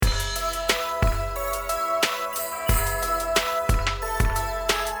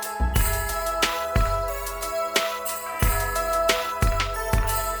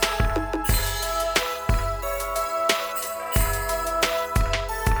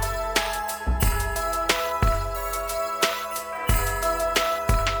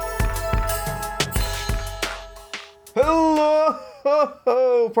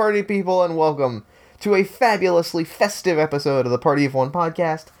party people, and welcome to a fabulously festive episode of the Party of One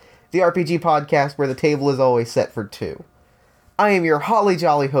podcast, the RPG podcast where the table is always set for two. I am your holly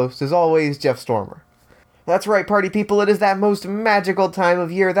jolly host, as always, Jeff Stormer. That's right, party people, it is that most magical time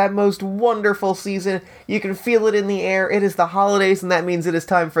of year, that most wonderful season. You can feel it in the air. It is the holidays, and that means it is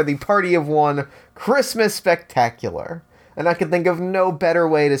time for the Party of One Christmas Spectacular. And I can think of no better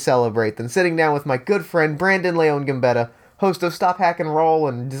way to celebrate than sitting down with my good friend Brandon Leon Gambetta, host of Stop Hack and Roll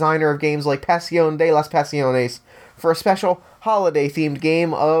and designer of games like Pasión de las Pasiones, for a special holiday-themed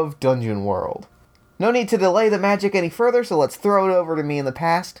game of Dungeon World. No need to delay the magic any further, so let's throw it over to me in the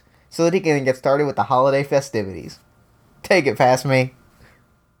past, so that he can get started with the holiday festivities. Take it, past me.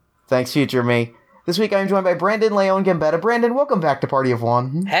 Thanks, future me. This week I am joined by Brandon Leon Gambetta. Brandon, welcome back to Party of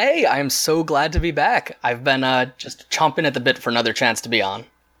One. Hey, I am so glad to be back. I've been just chomping at the bit for another chance to be on.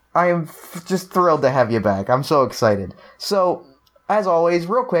 I am just thrilled to have you back. I'm so excited. So, as always,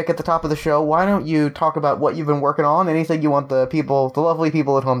 real quick at the top of the show, why don't you talk about what you've been working on, anything you want the lovely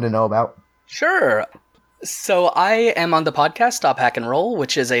people at home to know about? Sure. So I am on the podcast Stop Hack and Roll,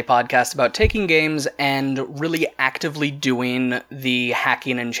 which is a podcast about taking games and really actively doing the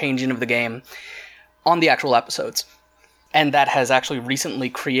hacking and changing of the game on the actual episodes. And that has actually recently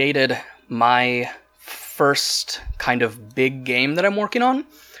created my first kind of big game that I'm working on,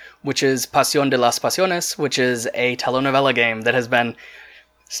 which is Pasión de las Pasiones, which is a telenovela game that has been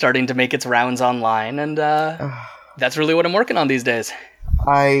starting to make its rounds online, and that's really what I'm working on these days.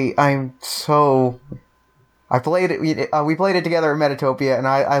 I played it, we played it together at Metatopia, and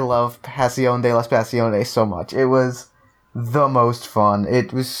I love Pasión de las Pasiones so much. It was the most fun.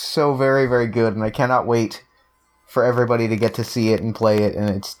 It was so very, very good, and I cannot wait for everybody to get to see it and play it,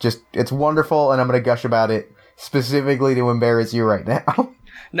 and it's wonderful, and I'm going to gush about it specifically to embarrass you right now.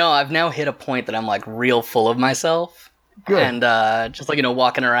 No, I've now hit a point that I'm, like, real full of myself. Good. And, just, like,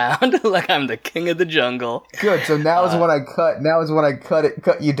 walking around like I'm the king of the jungle. Good, so now is when I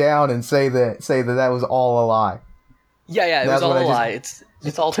cut you down and say that was all a lie. Yeah, it was all a lie.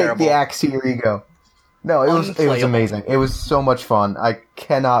 It's all take terrible. Take the axe to your ego. No, it was amazing. It was so much fun. I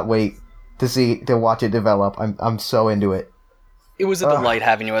cannot wait to watch it develop. I'm so into it. It was a delight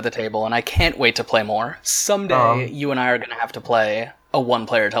having you at the table, and I can't wait to play more. Someday, you and I are going to have to play a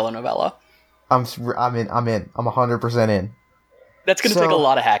one-player telenovela. I'm in. I'm 100% in. That's going to take a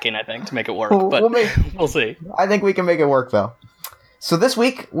lot of hacking, I think, to make it work, but we'll see. I think we can make it work, though. So this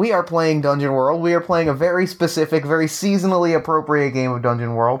week, we are playing Dungeon World. We are playing a very specific, very seasonally appropriate game of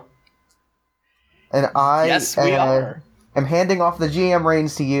Dungeon World. And we are. am handing off the GM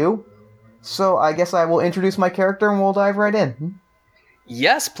reins to you. So I guess I will introduce my character and we'll dive right in.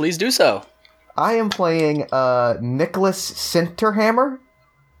 Yes, please do so. I am playing Nicholas Sinterhammer.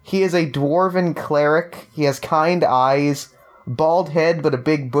 He is a dwarven cleric. He has kind eyes, bald head, but a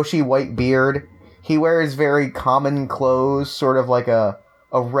big bushy white beard. He wears very common clothes, sort of like a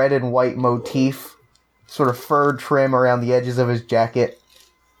red and white motif, sort of fur trim around the edges of his jacket.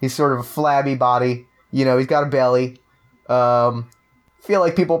 He's sort of a flabby body. He's got a belly. Feel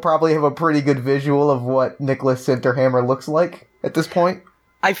like people probably have a pretty good visual of what Nicholas Sinterhammer looks like at this point.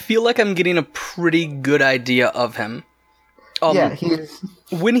 I feel like I'm getting a pretty good idea of him. Yeah, he's...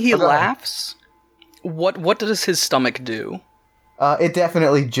 When he laughs, what does his stomach do? It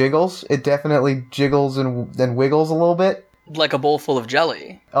definitely jiggles. It definitely jiggles and then wiggles a little bit. Like a bowl full of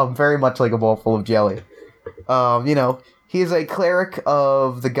jelly. Very much like a bowl full of jelly. He is a cleric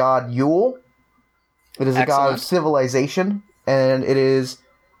of the god Yule. It is a god of civilization, and it is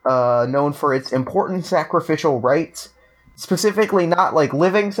known for its important sacrificial rites. Specifically, not like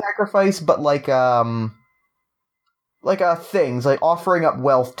living sacrifice, but like things, like offering up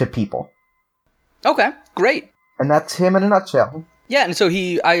wealth to people. Okay, great. And that's him in a nutshell. Yeah, and so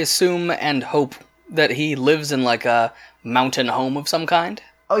I assume and hope that he lives in like a mountain home of some kind?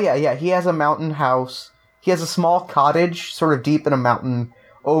 Oh yeah, he has a mountain house. He has a small cottage, sort of deep in a mountain,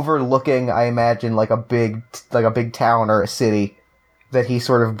 overlooking, I imagine, like a big town or a city that he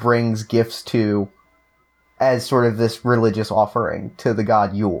sort of brings gifts to as sort of this religious offering to the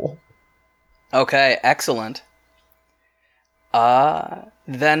god Yule. Okay, excellent.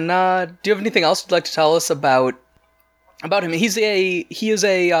 Then, do you have anything else you'd like to tell us about him? He is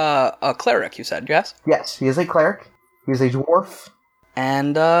a cleric, you said, yes? Yes, he is a cleric. He is a dwarf.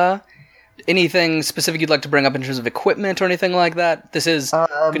 And, anything specific you'd like to bring up in terms of equipment or anything like that? This is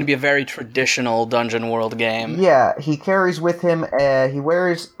going to be a very traditional Dungeon World game. Yeah, he carries with him, he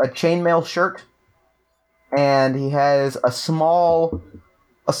wears a chainmail shirt, and he has a small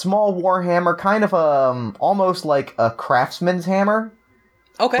warhammer, kind of almost like a craftsman's hammer,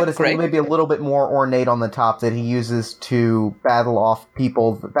 Okay, but it's great. maybe a little bit more ornate on the top that he uses to battle off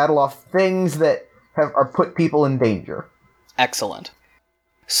things that are put people in danger. Excellent.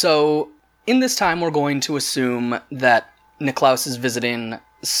 So, in this time, we're going to assume that Niklaus is visiting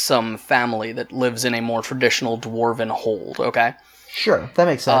some family that lives in a more traditional dwarven hold, okay? Sure, that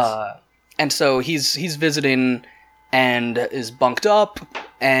makes sense. And so he's visiting and is bunked up,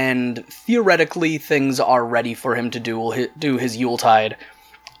 and theoretically things are ready for him to do his Yuletide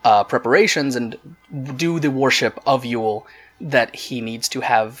preparations and do the worship of Yule that he needs to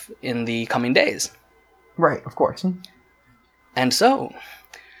have in the coming days. Right, of course. And so,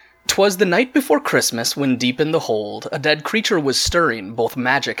 'twas the night before Christmas, when deep in the hold a dead creature was stirring, both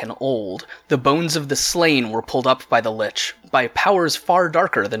magic and old. The bones of the slain were pulled up by the lich, by powers far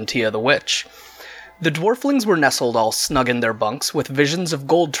darker than Tia the Witch. The dwarflings were nestled all snug in their bunks, with visions of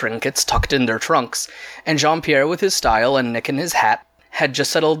gold trinkets tucked in their trunks, and Jean-Pierre with his style and Nick in his hat had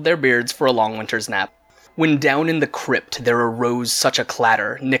just settled their beards for a long winter's nap. When down in the crypt there arose such a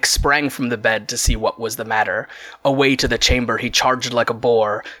clatter, Nick sprang from the bed to see what was the matter. Away to the chamber he charged like a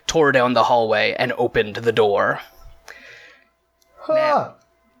boar, tore down the hallway, and opened the door. Huh.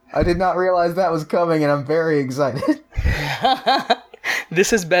 I did not realize that was coming, and I'm very excited. This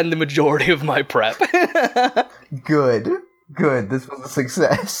has been the majority of my prep. Good. This was a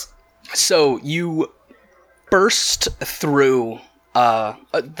success. So you burst through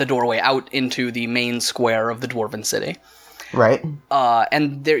the doorway out into the main square of the Dwarven City. Right.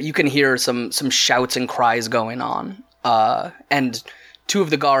 And there you can hear some shouts and cries going on. And two of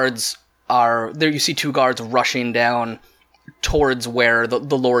the guards are there. You see two guards rushing down towards where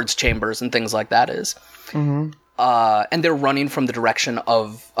the Lord's chambers and things like that is. Mm-hmm. And they're running from the direction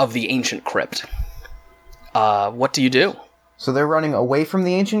of the ancient crypt. What do you do? So they're running away from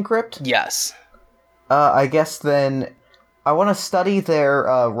the ancient crypt? Yes. I guess then I want to study their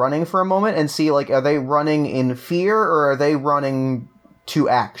running for a moment and see, like, are they running in fear or are they running to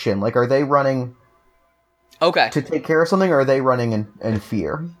action? Like, are they running to take care of something or are they running in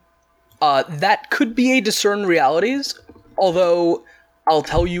fear? That could be a discern realities, although I'll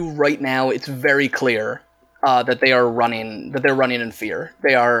tell you right now it's very clear that they're running in fear.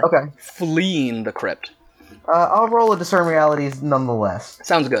 They are fleeing the crypt. I'll roll a discern realities nonetheless.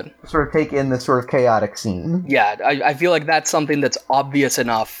 Sounds good. Sort of take in this sort of chaotic scene. Yeah, I feel like that's something that's obvious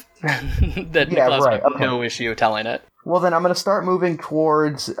enough that Niklaus would have no issue telling it. Well, then I'm going to start moving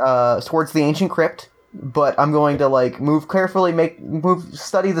towards the ancient crypt, but I'm going to move carefully,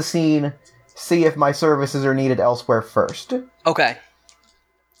 study the scene, see if my services are needed elsewhere first. Okay.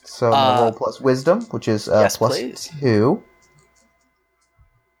 So I'm going to roll plus wisdom, which is yes, plus please. 2.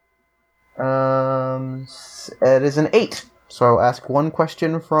 It is an 8. So I'll ask one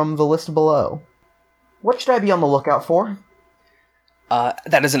question from the list below. What should I be on the lookout for?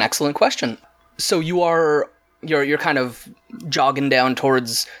 That is an excellent question. So you're kind of jogging down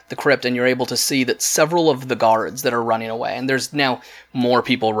towards the crypt, and you're able to see that several of the guards that are running away, and there's now more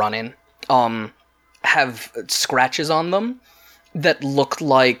people running, have scratches on them that look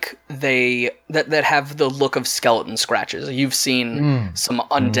like that have the look of skeleton scratches. You've seen some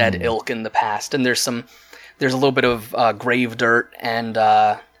undead ilk in the past, and there's a little bit of grave dirt and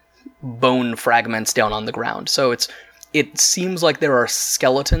bone fragments down on the ground. So it seems like there are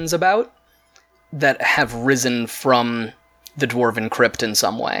skeletons about that have risen from the dwarven crypt in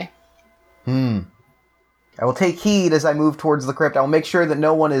some way. I will take heed as I move towards the crypt. I will make sure that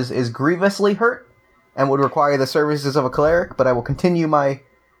no one is grievously hurt and would require the services of a cleric, but I will continue my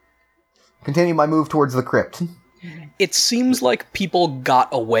move towards the crypt. It seems like people got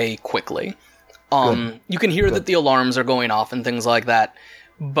away quickly. You can hear that the alarms are going off and things like that,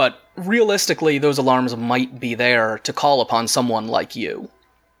 but realistically, those alarms might be there to call upon someone like you.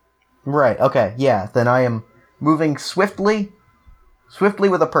 Right, okay, yeah, then I am moving swiftly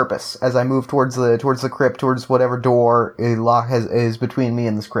with a purpose as I move towards the crypt, towards whatever door is between me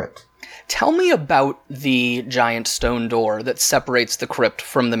and this crypt. Tell me about the giant stone door that separates the crypt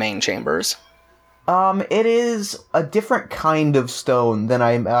from the main chambers. It is a different kind of stone than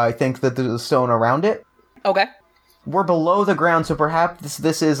I think that the stone around it. Okay. We're below the ground, so perhaps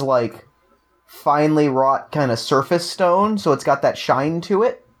this is like finely wrought kind of surface stone, so it's got that shine to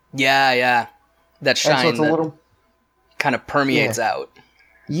it. Yeah. That shine and so it's that kind of permeates out.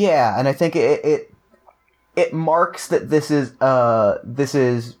 Yeah, and I think it marks that this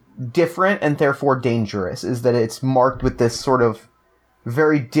is different and therefore dangerous, is that it's marked with this sort of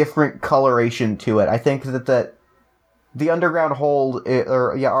very different coloration to it. I think that the underground hole,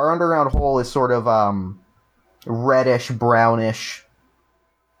 our underground hole is sort of reddish, brownish,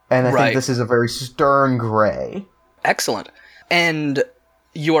 and I think this is a very stern gray. Excellent. And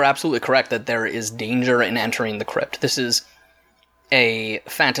You are absolutely correct that there is danger in entering the crypt. This is a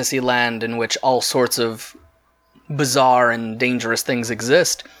fantasy land in which all sorts of bizarre and dangerous things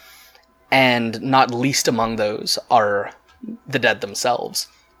exist, and not least among those are the dead themselves.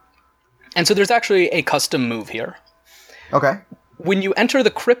 And so there's actually a custom move here. Okay. When you enter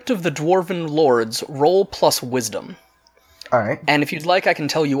the Crypt of the Dwarven Lords, roll plus wisdom. Alright. And if you'd like, I can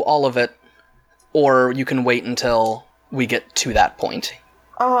tell you all of it, or you can wait until we get to that point.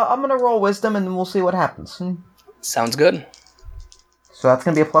 I'm gonna roll wisdom and then we'll see what happens. Sounds good. So that's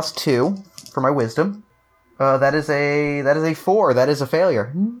gonna be a +2 for my wisdom. That is a 4. That is a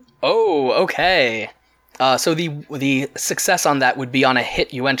failure. Oh, okay. So the success on that would be on a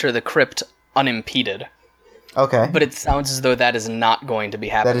hit. You enter the crypt unimpeded. Okay. But it sounds as though that is not going to be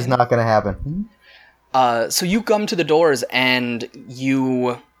happening. That is not gonna happen. So you come to the doors and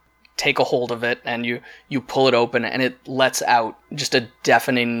you take a hold of it and you pull it open and it lets out just a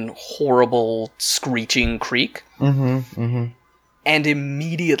deafening, horrible, screeching creak. And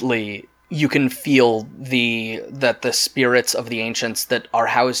immediately you can feel that the spirits of the ancients that are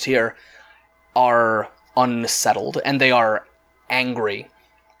housed here are unsettled and they are angry.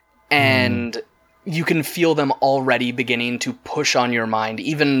 And you can feel them already beginning to push on your mind.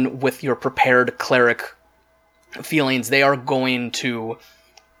 Even with your prepared cleric feelings, they are going to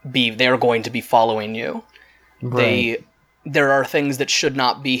be following you. Right. There are things that should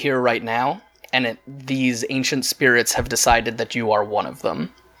not be here right now, and these ancient spirits have decided that you are one of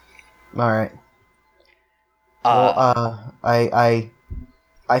them. Alright. I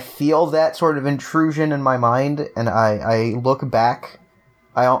feel that sort of intrusion in my mind, and I look back.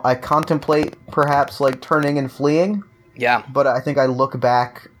 I contemplate perhaps like turning and fleeing. Yeah. But I think I look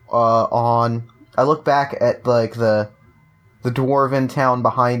back at like the dwarven town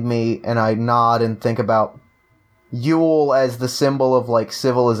behind me, and I nod and think about Yule as the symbol of like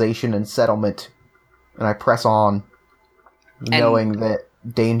civilization and settlement, and I press on, knowing that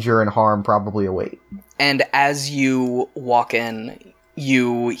danger and harm probably await. And as you walk in,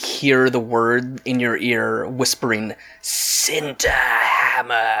 you hear the word in your ear whispering, Cinterhammer!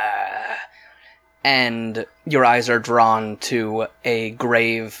 And your eyes are drawn to a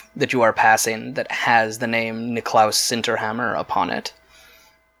grave that you are passing that has the name Niklaus Cinterhammer upon it.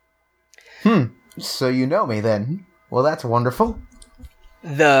 So you know me then. Well, that's wonderful.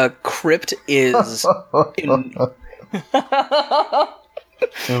 The crypt is...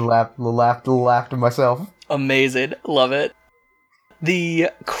 laughed to myself. Amazing. Love it. The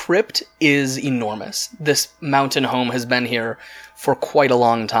crypt is enormous. This mountain home has been here for quite a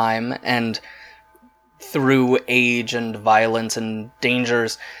long time, and through age and violence and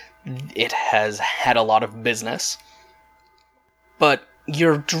dangers, it has had a lot of business. But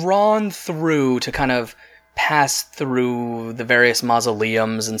you're drawn through to kind of pass through the various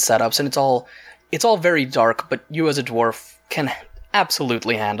mausoleums and setups, and it's all very dark, but you as a dwarf can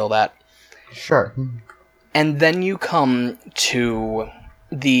absolutely handle that. Sure. And then you come to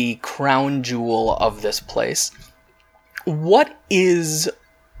the crown jewel of this place. What is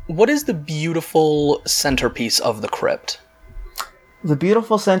the beautiful centerpiece of the crypt? The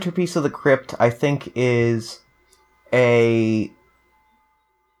beautiful centerpiece of the crypt, I think, is a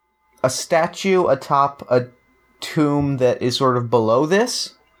statue atop a tomb that is sort of below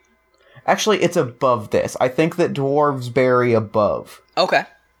this. Actually, it's above this. I think that dwarves bury above. Okay.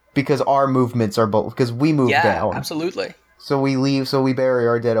 Because our movements are both, because we move down. Yeah, absolutely. So we bury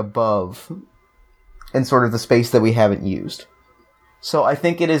our dead above, in sort of the space that we haven't used. So I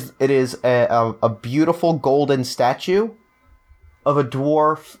think it is a beautiful golden statue of a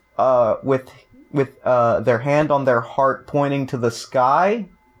dwarf with their hand on their heart pointing to the sky,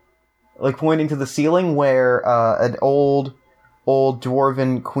 like pointing to the ceiling where an old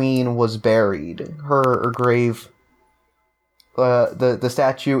dwarven queen was buried. Her grave. The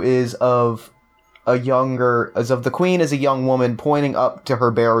statue is of the queen as a young woman pointing up to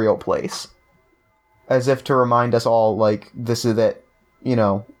her burial place, as if to remind us all, like, this is that,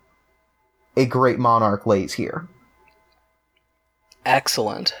 a great monarch lays here.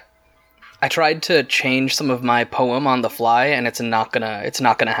 Excellent. I tried to change some of my poem on the fly, and it's not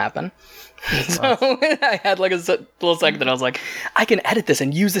gonna happen. So I had like a little second that I was like, I can edit this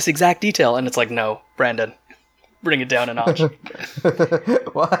and use this exact detail, and it's like, no, Brandon, bring it down a notch.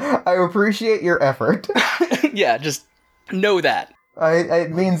 Well, I appreciate your effort. Yeah, just know that.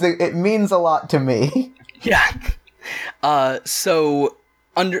 It means a lot to me. Yeah. So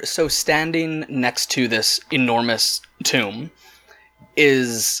standing next to this enormous tomb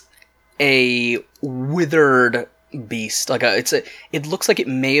is a withered beast. It looks like it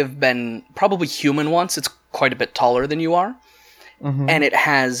may have been probably human once. It's quite a bit taller than you are. and it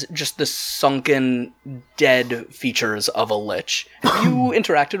has just the sunken, dead features of a lich. Have you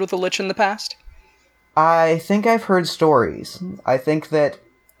interacted with a lich in the past? I think I've heard stories. I think that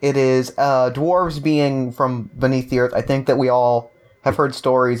it is dwarves being from beneath the earth. I think that we all have heard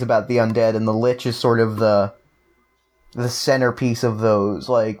stories about the undead, and the lich is sort of the centerpiece of those.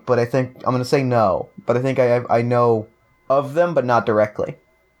 Like, but I think I'm gonna say no. But I think I know of them, but not directly.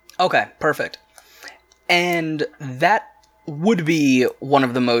 Okay, perfect. And that would be one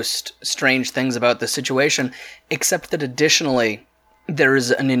of the most strange things about this situation, except that additionally, there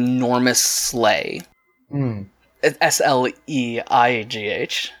is an enormous sleigh.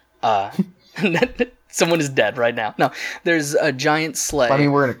 S-L-E-I-G-H. Someone is dead right now. No, there's a giant sleigh. I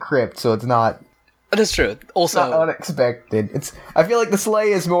mean, we're in a crypt, so it's not... That's true. Also, not unexpected. I feel like the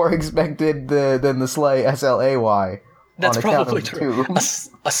sleigh is more expected than the sleigh, S-L-A-Y. That's probably true.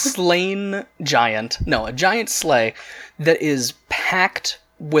 A slain giant. No, a giant sleigh that is packed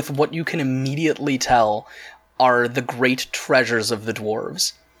with what you can immediately tell are the great treasures of the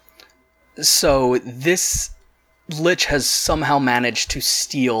dwarves. So this lich has somehow managed to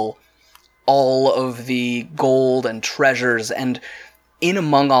steal all of the gold and treasures, and in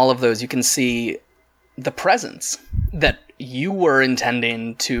among all of those you can see the presents that you were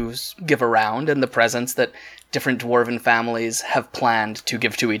intending to give around, and the presents that different dwarven families have planned to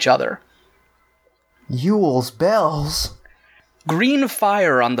give to each other. Yule's bells. Green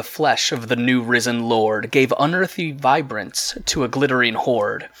fire on the flesh of the new risen lord gave unearthly vibrance to a glittering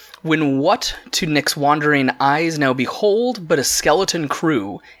hoard, when what to Nick's wandering eyes now behold but a skeleton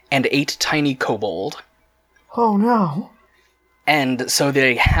crew and 8 tiny kobold. Oh no. And so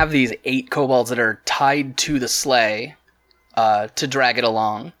they have these 8 kobolds that are tied to the sleigh to drag it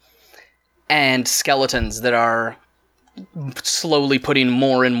along, and skeletons that are slowly putting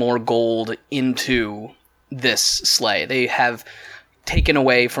more and more gold into this sleigh. They have taken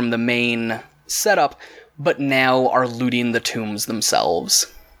away from the main setup, but now are looting the tombs themselves.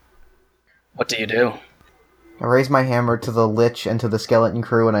 What do you do? I raise my hammer to the lich and to the skeleton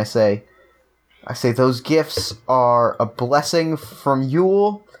crew, and I say, those gifts are a blessing from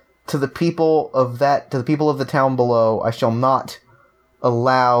Yule to the people of the town below. I shall not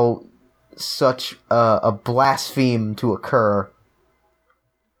allow such a blaspheme to occur.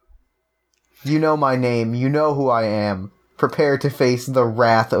 You know my name. You know who I am. Prepare to face the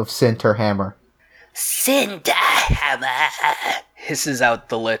wrath of Cinderhammer. Cinderhammer! Hisses out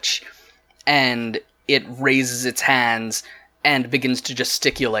the lich, and it raises its hands and begins to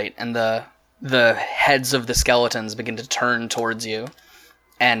gesticulate, and the heads of the skeletons begin to turn towards you,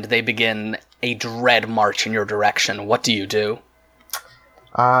 and they begin a dread march in your direction. What do you do?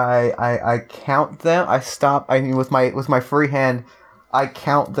 I count them. With my free hand, I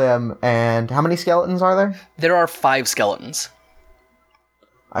count them, and how many skeletons are there? There are 5 skeletons.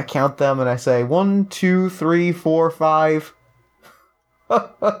 I count them, and I say, 1, 2, 3, 4, 5.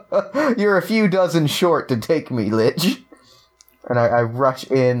 You're a few dozen short to take me, lich. And I rush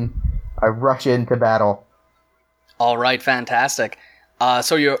in. I rush into battle. All right, fantastic.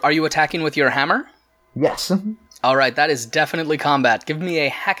 So are you attacking with your hammer? Yes. All right, that is definitely combat. Give me a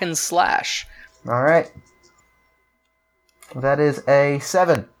hack and slash. All right. That is a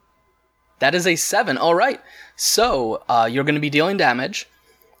 7. That is a 7. All right. So you're going to be dealing damage,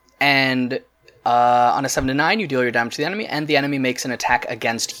 and on a 7 to 9, you deal your damage to the enemy, and the enemy makes an attack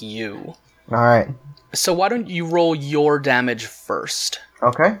against you. All right. So why don't you roll your damage first?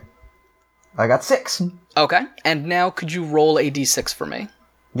 Okay. I got 6. Okay. And now could you roll a d6 for me?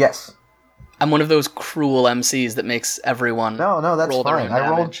 Yes. I'm one of those cruel MCs that makes everyone No, that's roll their fine.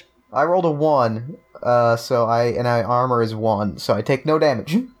 own damage. I rolled a 1, so I armor is 1, so I take no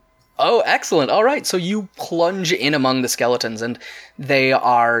damage. Oh, excellent. All right. So you plunge in among the skeletons, and they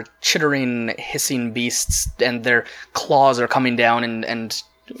are chittering, hissing beasts, and their claws are coming down and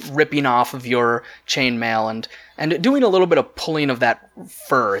ripping off of your chainmail and doing a little bit of pulling of that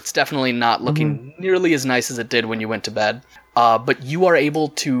fur. It's definitely not looking nearly as nice as it did when you went to bed. But you are able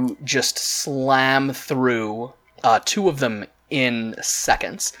to just slam through 2 of them in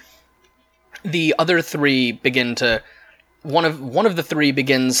seconds. The other 3 begin to... One of the 3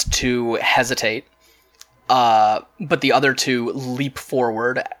 begins to hesitate, but the other 2 leap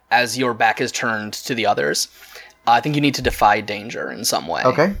forward as your back is turned to the others. I think you need to defy danger in some way.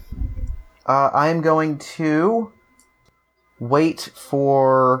 Okay. I'm going to wait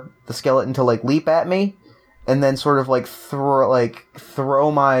for the skeleton to leap at me, and then sort of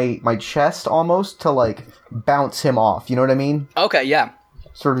throw my chest almost to bounce him off. You know what I mean? Okay, yeah.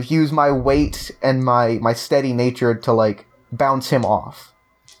 Sort of use my weight and my steady nature to bounce him off.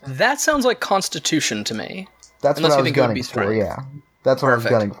 That sounds like Constitution to me. That's Unless what I you was think it would gunning be for, strength. yeah. That's what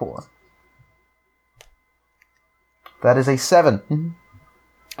Perfect. I was gunning for. That is a 7.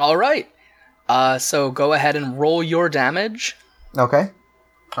 All right. So go ahead and roll your damage. Okay.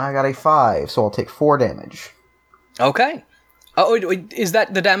 I got a 5, so I'll take 4 damage. Okay. Oh, wait, is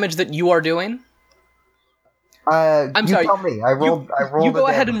that the damage that you are doing? I'm sorry, tell me. I rolled You the go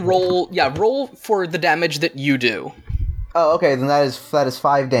ahead damage. and roll. Yeah, roll for the damage that you do. Oh, okay, then that is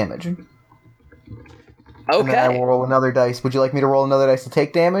 5 damage. And then I Okay. will roll another dice. Would you like me to roll another dice to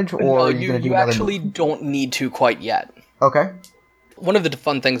take damage, or No, are you going to do you another actually move? don't need to quite yet. Okay. One of the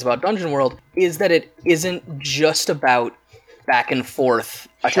fun things about Dungeon World is that it isn't just about back and forth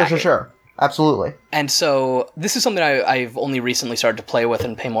attacking. Sure. Absolutely. And so this is something I've only recently started to play with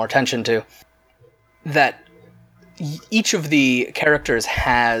and pay more attention to. That each of the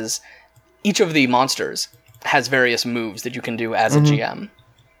monsters has various moves that you can do as a GM.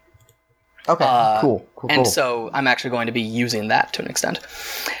 Okay, cool. And so I'm actually going to be using that to an extent.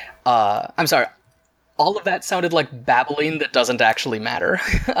 I'm sorry. All of that sounded like babbling that doesn't actually matter.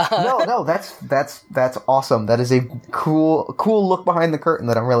 No, that's awesome. That is a cool look behind the curtain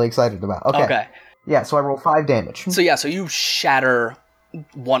that I'm really excited about. Okay. Yeah, so I rolled 5 damage. So you shatter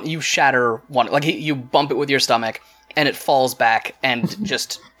one. Like you bump it with your stomach, and it falls back and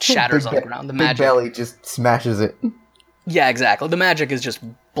just shatters on the ground. The Big magic. Belly just smashes it. Yeah, exactly. The magic is just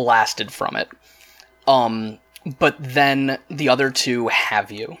blasted from it. But then the other two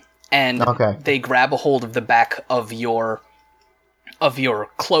have you, and they grab a hold of the back of your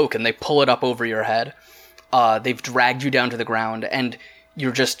cloak and they pull it up over your head. They've dragged you down to the ground, and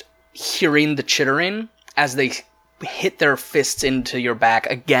you're just hearing the chittering as they hit their fists into your back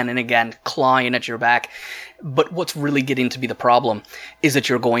again and again, clawing at your back. But what's really getting to be the problem is that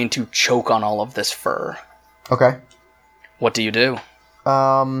you're going to choke on all of this fur. Okay. What do you do?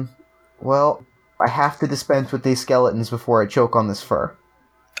 Well, I have to dispense with these skeletons before I choke on this fur.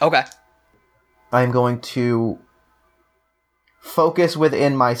 Okay. I'm going to focus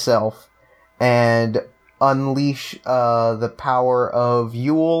within myself and unleash the power of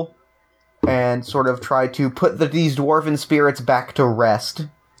Yule and sort of try to put these dwarven spirits back to rest,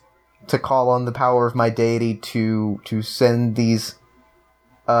 to call on the power of my deity to send these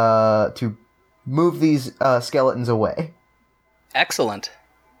to move these skeletons away. Excellent.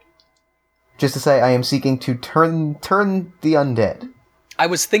 Just to say, I am seeking to turn the undead. I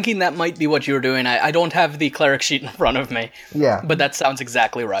was thinking that might be what you were doing. I don't have the cleric sheet in front of me. Yeah. But that sounds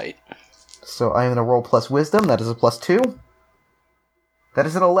exactly right. So I am going to roll plus wisdom. That is a +2. That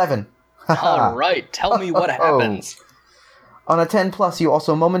is an 11. All right. Tell me what happens. On a 10+, you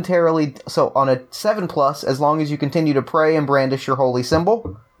also momentarily... So on a 7+, as long as you continue to pray and brandish your holy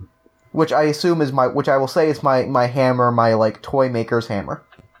symbol, which I assume is which I will say is my hammer, my, like, toy maker's hammer.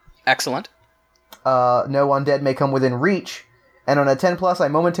 Excellent. No undead may come within reach, and on a 10+, I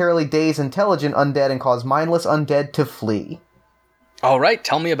momentarily daze intelligent undead and cause mindless undead to flee. All right,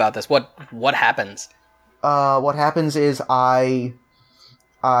 tell me about this. What happens? What happens is I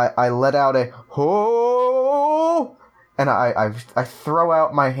let out a ho, and I throw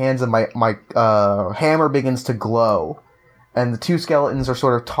out my hands, and my hammer begins to glow, and the two skeletons are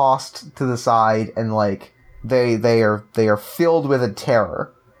sort of tossed to the side, and like they are filled with a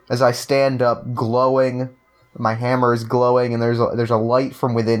terror. As I stand up, glowing, my hammer is glowing, and there's a light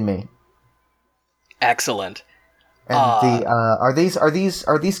from within me. Excellent. And are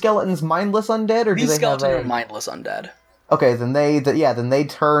these skeletons mindless undead, or do they have These skeletons are mindless undead. Okay, then they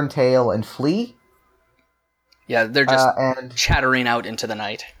turn tail and flee. Yeah, they're just and chattering out into the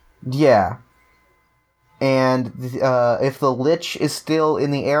night. Yeah. And if the Lich is still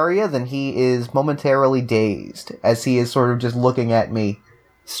in the area, then he is momentarily dazed, as he is sort of just looking at me,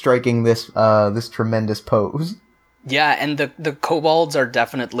 striking this tremendous pose. Yeah, and the kobolds are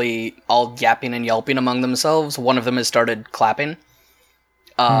definitely all yapping and yelping among themselves. One of them has started clapping.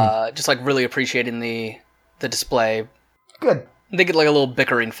 Just like really appreciating the display. Good. They get like a little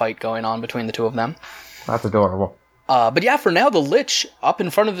bickering fight going on between the two of them. That's adorable. But yeah, for now, the Lich up in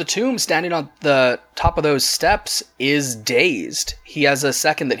front of the tomb, standing on the top of those steps, is dazed. He has a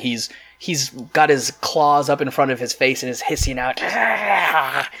second that he's got his claws up in front of his face and is hissing out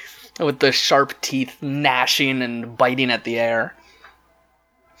with the sharp teeth gnashing and biting at the air.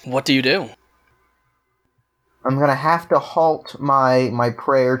 What do you do? I'm gonna have to halt my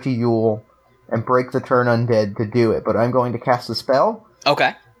prayer to Yule and break the turn undead to do it, but I'm going to cast a spell.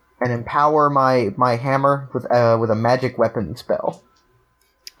 Okay. And empower my hammer with a magic weapon spell.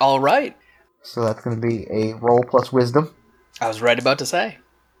 All right. So that's going to be a roll plus wisdom. I was right about to say.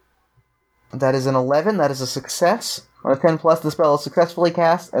 That is an 11. That is a success. On a 10+, the spell is successfully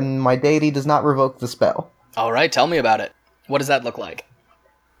cast, and my deity does not revoke the spell. All right, tell me about it. What does that look like?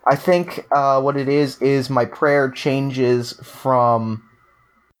 I think what it is my prayer changes from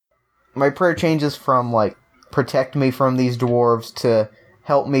like protect me from these dwarves to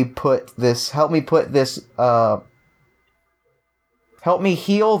help me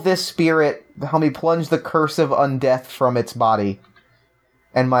heal this spirit, help me plunge the curse of undeath from its body.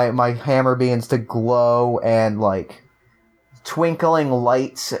 And my hammer begins to glow, and like twinkling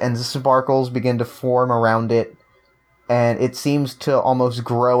lights and sparkles begin to form around it, and it seems to almost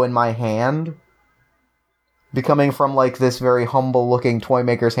grow in my hand, becoming from like this very humble looking toy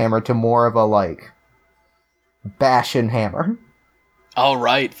maker's hammer to more of a like bastion hammer. All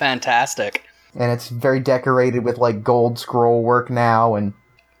right, fantastic. And it's very decorated with like gold scroll work now, and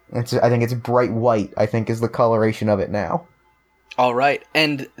I think it's bright white, I think is the coloration of it now. All right,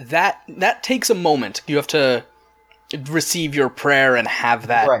 and that takes a moment. You have to receive your prayer and have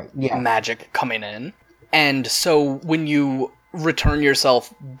that magic coming in. And so when you return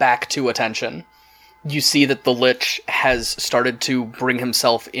yourself back to attention, you see that the Lich has started to bring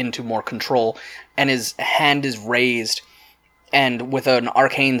himself into more control, and his hand is raised, and with an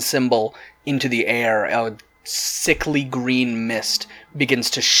arcane symbol into the air, a sickly green mist begins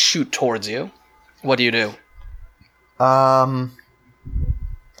to shoot towards you. What do you do? I'm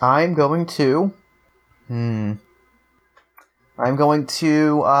going to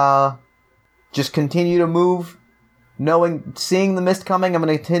just continue to move, seeing the mist coming. I'm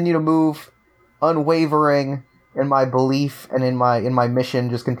going to continue to move, unwavering in my belief and in my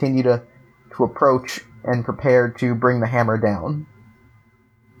mission. Just continue to approach and prepare to bring the hammer down,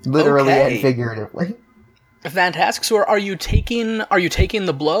 literally and figuratively. Fantastic. So, are you taking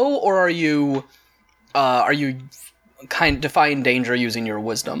the blow, or are you kind of defying danger using your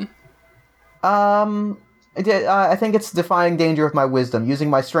wisdom? I think it's defying danger with my wisdom,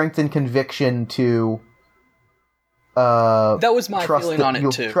 using my strength and conviction to that was my feeling on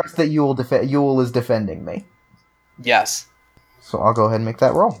it too. Trust that Yule is defending me. Yes. So I'll go ahead and make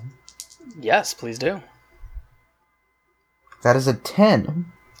that roll. Yes, please do. That is a 10.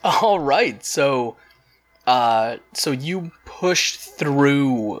 All right. So you push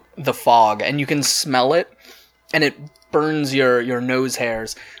through the fog, and you can smell it, and it burns your nose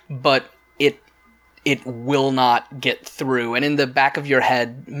hairs, but it will not get through. And in the back of your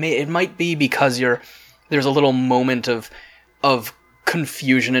head, it might be because there's a little moment of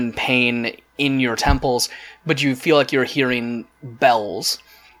confusion and pain in your temples, but you feel like you're hearing bells.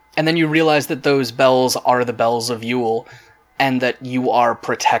 And then you realize that those bells are the bells of Yule, and that you are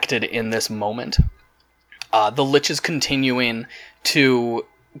protected in this moment. The Lich is continuing to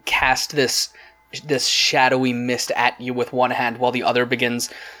cast this shadowy mist at you with one hand, while the other begins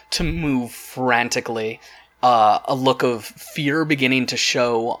to move frantically, a look of fear beginning to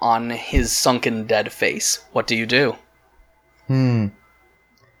show on his sunken dead face. What do you do? You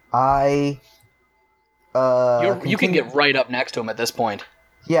can get right up next to him at this point.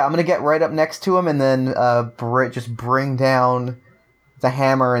 Yeah, I'm gonna get right up next to him, and then just bring down the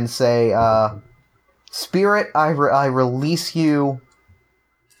hammer and say, Spirit, I release you.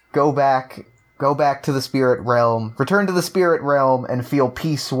 Go back to the spirit realm. Return to the spirit realm and feel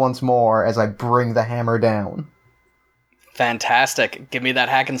peace once more as I bring the hammer down. Fantastic. Give me that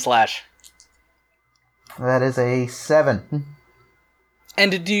hack and slash. That is a 7.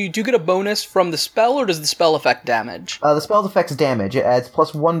 And do you get a bonus from the spell, or does the spell affect damage? The spell affects damage. It adds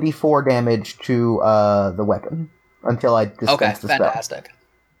plus 1d4 damage to the weapon until I dispense the spell. Okay, fantastic.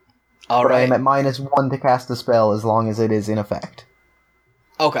 All right. I am at -1 to cast the spell as long as it is in effect.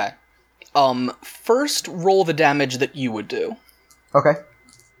 Okay. First, roll the damage that you would do. Okay.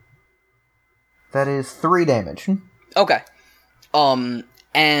 That is 3 damage. Okay.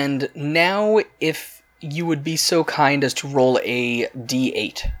 And now if you would be so kind as to roll a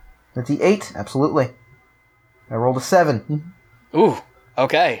d8. A d8? Absolutely. I rolled a 7. Ooh,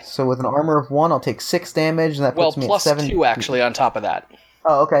 okay. So with an armor of 1, I'll take 6 damage, and that puts me at 7. Plus 2, actually, on top of that.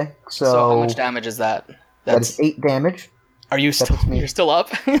 Oh, okay. So how much damage is that? That is 8 damage. Are you you're still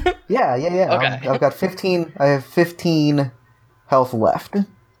up? Yeah. Okay. I've got 15. I have 15 health left.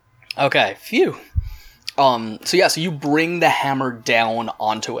 Okay, phew. So you bring the hammer down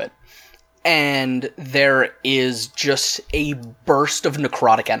onto it, and there is just a burst of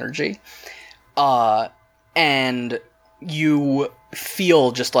necrotic energy. And you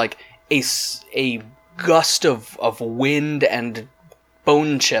feel just like a gust of wind and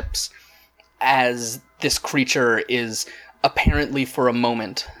bone chips as this creature is apparently for a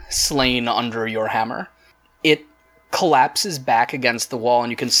moment slain under your hammer. It collapses back against the wall,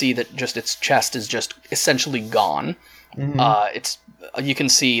 and you can see that just its chest is just essentially gone. It's you can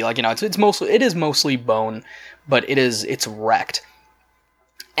see, like, it is mostly bone, but it's wrecked.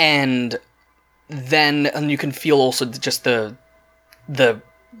 And you can feel also just the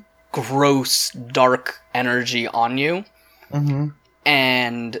gross dark energy on you,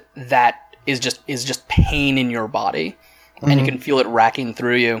 and that is just pain in your body, and you can feel it racking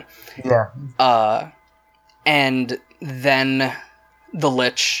through you. And then the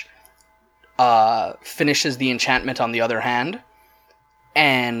Lich finishes the enchantment on the other hand,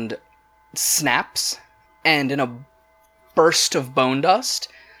 and snaps, and in a burst of bone dust,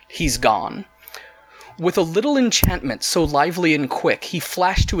 he's gone. With a little enchantment so lively and quick, he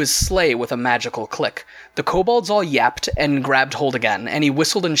flashed to his sleigh with a magical click. The kobolds all yapped and grabbed hold again, and he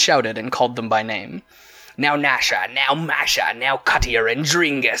whistled and shouted and called them by name. Now Nasha, now Masha, now Cuttier and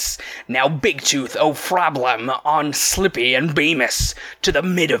Dringus, now Bigtooth, O'Froblem, on Slippy and Bemis, to the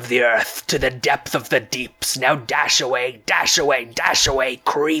mid of the earth, to the depth of the deeps, now dash away, dash away, dash away,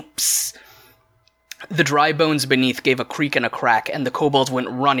 creeps. The dry bones beneath gave a creak and a crack, and the kobolds went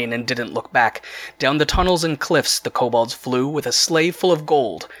running and didn't look back. Down the tunnels and cliffs the kobolds flew, with a sleigh full of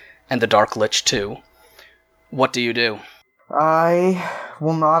gold, and the Dark Lich too. What do you do? I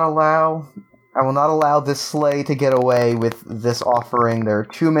will not allow this sleigh to get away with this offering. There are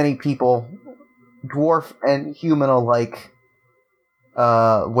too many people, dwarf and human alike,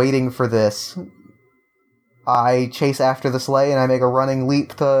 waiting for this. I chase after the sleigh, and I make a running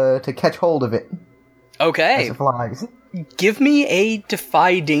leap to catch hold of it. Okay. As it flies. Give me a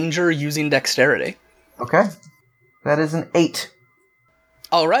defy danger using dexterity. Okay. That is an 8.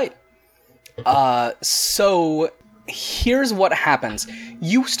 Alright. So here's what happens.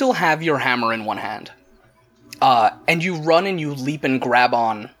 You still have your hammer in one hand. And you run and you leap and grab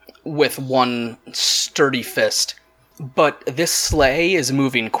on with one sturdy fist. But this sleigh is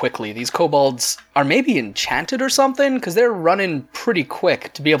moving quickly. These kobolds are maybe enchanted or something, because they're running pretty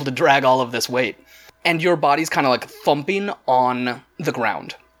quick to be able to drag all of this weight. And your body's kind of like thumping on the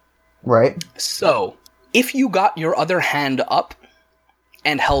ground. Right. So, if you got your other hand up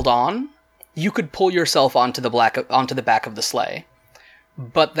and held on, you could pull yourself onto the back of the sleigh.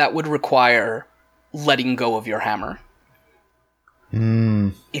 But that would require letting go of your hammer.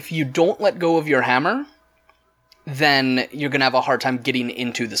 If you don't let go of your hammer, then you're going to have a hard time getting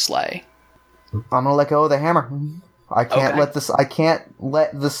into the sleigh. I'm going to let go of the hammer. I can't let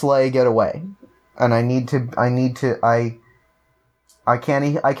the sleigh get away. And I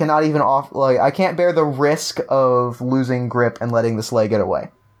cannot even I can't bear the risk of losing grip and letting the sleigh get away.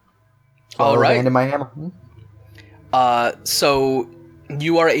 So all right. Abandon my hammer. So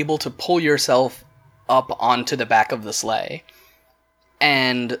you are able to pull yourself up onto the back of the sleigh,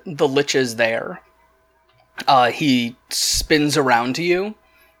 and the Lich is there. He spins around to you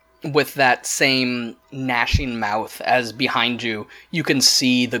with that same gnashing mouth as behind you. You can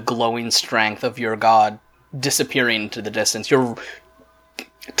see the glowing strength of your god disappearing into the distance. You're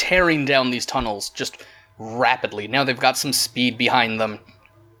tearing down these tunnels just rapidly. Now they've got some speed behind them.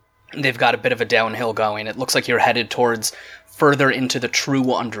 They've got a bit of a downhill going. It looks like you're headed towards further into the true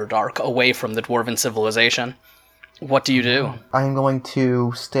Underdark, away from the Dwarven civilization. What do you do? I am going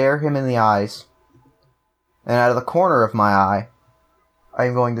to stare him in the eyes, and out of the corner of my eye,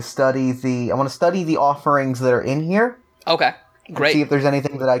 I'm going to study the offerings that are in here. Okay, great. See if there's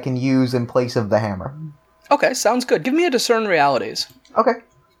anything that I can use in place of the hammer. Okay, sounds good. Give me a Discern Realities. Okay.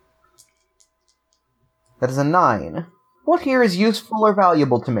 That is a 9. What here is useful or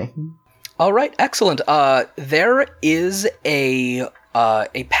valuable to me? All right, excellent. There is a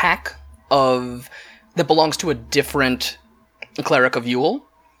pack that belongs to a different cleric of Yule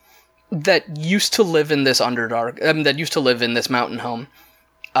that used to live in this Underdark. That used to live in this mountain home.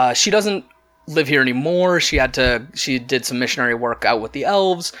 She doesn't live here anymore. She did some missionary work out with the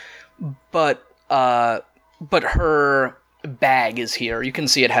elves, but her bag is here. You can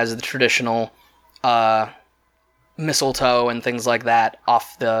see it has the traditional mistletoe and things like that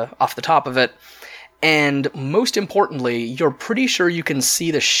off the top of it. And most importantly, you're pretty sure you can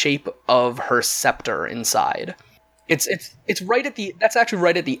see the shape of her scepter inside. It's right at that's actually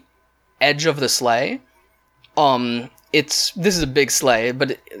right at the edge of the sleigh. This is a big sleigh,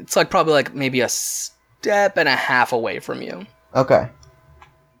 but it's like probably like maybe a step and a half away from you. Okay.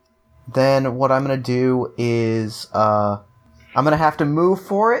 Then what I'm going to do is I'm going to have to move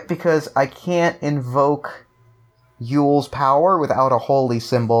for it because I can't invoke Yule's power without a holy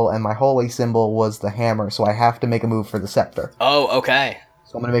symbol, and my holy symbol was the hammer, so I have to make a move for the scepter. Oh, okay.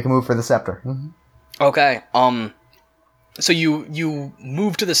 So I'm going to make a move for the scepter. Mm-hmm. Okay. So you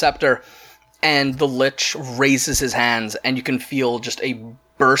move to the scepter, and the Lich raises his hands, and you can feel just a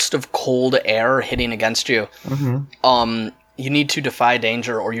burst of cold air hitting against you. Mm-hmm. You need to defy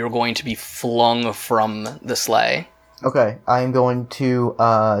danger, or you're going to be flung from the sleigh. Okay, I'm going to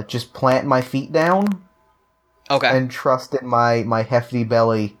just plant my feet down. Okay. And trust in my hefty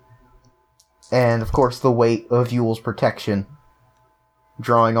belly. And, of course, the weight of Yule's protection.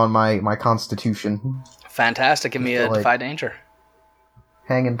 Drawing on my constitution. Fantastic. Give me a defy danger.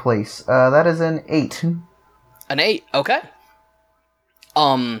 Hang in place. That is an 8. An 8, okay.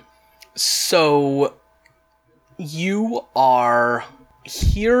 So you are...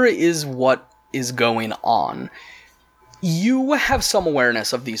 Here is what is going on. You have some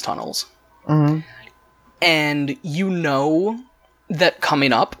awareness of these tunnels. Mm-hmm. And you know that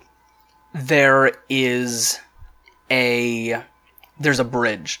coming up, there's a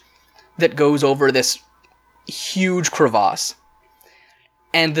bridge that goes over this huge crevasse.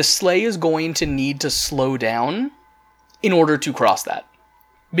 And the sleigh is going to need to slow down in order to cross that.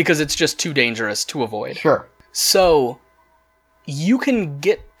 Because it's just too dangerous to avoid. Sure. So, you can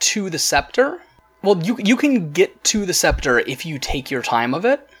get to the scepter. Well, you can get to the scepter if you take your time of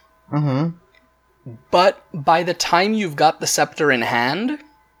it. Mm-hmm. But by the time you've got the scepter in hand,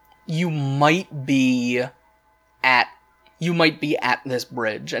 you might be at this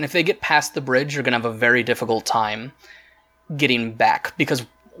bridge. And if they get past the bridge, you're going to have a very difficult time getting back. Because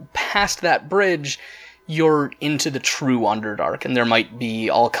past that bridge, you're into the true Underdark, and there might be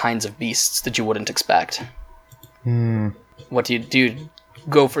all kinds of beasts that you wouldn't expect. What do? You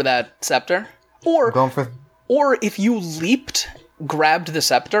go for that scepter? Or if you leaped, grabbed the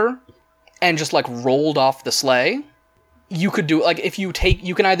scepter, and just like rolled off the sleigh, you could do like if you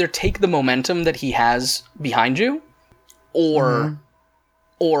can either take the momentum that he has behind you, or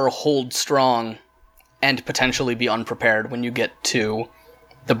hold strong and potentially be unprepared when you get to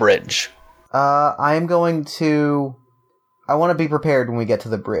the bridge. I want to be prepared when we get to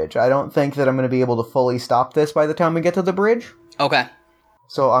the bridge. I don't think that I'm going to be able to fully stop this by the time we get to the bridge. Okay.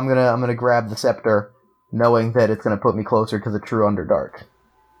 So I'm gonna grab the scepter, knowing that it's gonna put me closer to the true Underdark.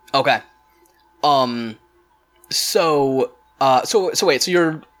 Okay. So wait, so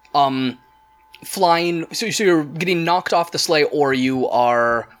you're, flying, so you're getting knocked off the sleigh, or you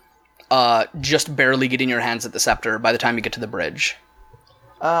are, just barely getting your hands at the scepter by the time you get to the bridge?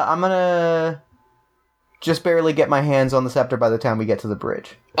 I'm gonna just barely get my hands on the scepter by the time we get to the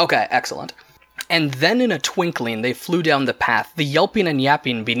bridge. Okay, excellent. And then in a twinkling, they flew down the path, the yelping and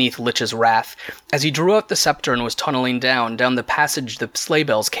yapping beneath Lich's wrath. As he drew out the scepter and was tunneling down the passage the sleigh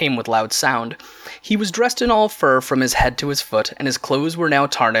bells came with loud sound. He was dressed in all fur from his head to his foot, and his clothes were now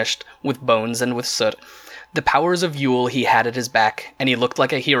tarnished with bones and with soot. The powers of Yule he had at his back, and he looked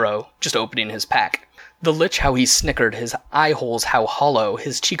like a hero, just opening his pack. The Lich how he snickered, his eye holes how hollow,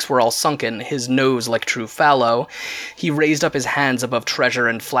 his cheeks were all sunken, his nose like true fallow. He raised up his hands above treasure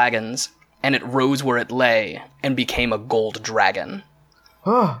and flagons, and it rose where it lay, and became a gold dragon.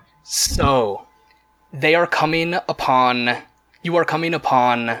 So, you are coming upon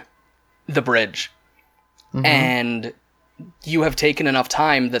the bridge, and you have taken enough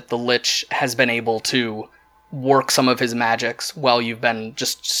time that the Lich has been able to work some of his magics while you've been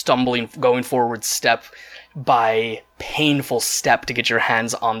just stumbling, going forward step by painful step to get your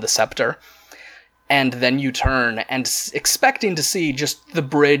hands on the scepter. And then you turn, and expecting to see just the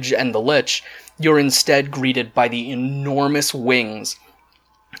bridge and the Lich, you're instead greeted by the enormous wings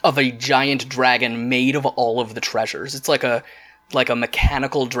of a giant dragon made of all of the treasures. It's like a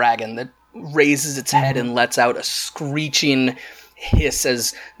mechanical dragon that raises its head and lets out a screeching hiss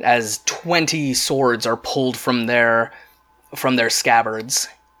as 20 swords are pulled from their scabbards,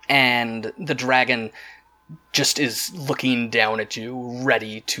 and the dragon just is looking down at you,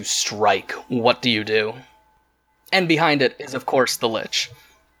 ready to strike. What do you do? And behind it is, of course, the Lich.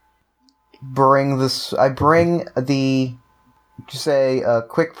 I bring a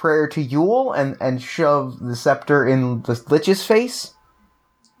quick prayer to Yule and shove the scepter in the Lich's face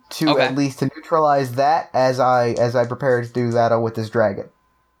to at least to neutralize that as I prepare to do that with this dragon.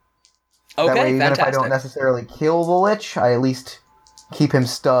 Okay, that way, even fantastic. if I don't necessarily kill the Lich, I at least keep him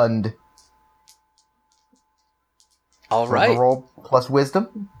stunned. All right. Roll plus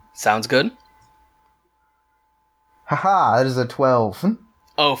wisdom. Sounds good. Haha, that is a 12.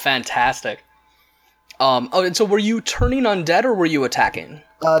 Oh, fantastic. And so were you turning undead or were you attacking?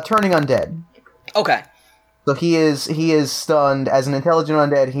 Turning undead. Okay. So he is stunned. As an intelligent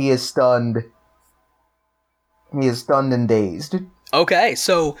undead, he is stunned. He is stunned and dazed. Okay,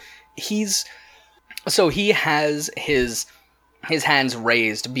 so he has his hands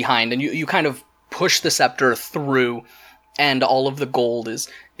raised behind, and you kind of push the scepter through, and all of the gold is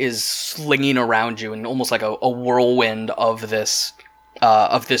is slinging around you in almost like a whirlwind of this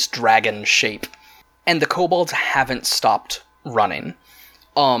dragon shape. And the kobolds haven't stopped running.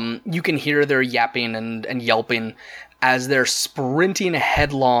 You can hear their yapping and yelping as they're sprinting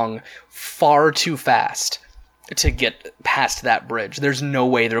headlong far too fast to get past that bridge. There's no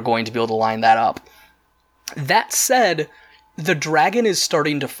way they're going to be able to line that up. That said, the dragon is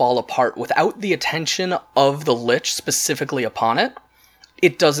starting to fall apart without the attention of the Lich specifically upon it.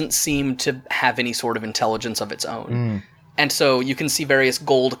 It doesn't seem to have any sort of intelligence of its own. And so you can see various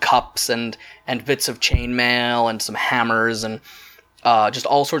gold cups and bits of chainmail and some hammers and just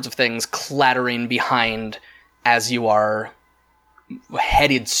all sorts of things clattering behind as you are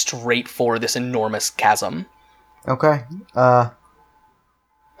headed straight for this enormous chasm. Okay. The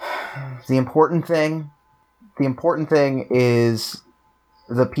important thing is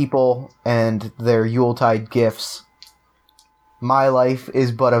the people and their Yuletide gifts. My life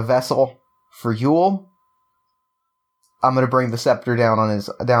is but a vessel for Yule. I'm gonna bring the scepter down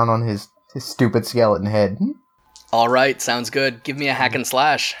on his stupid skeleton head. All right, sounds good. Give me a hack and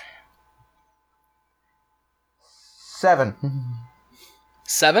slash. 7.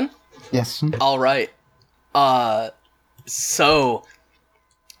 7? Yes. All right. Go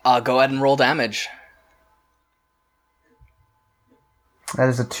ahead and roll damage. That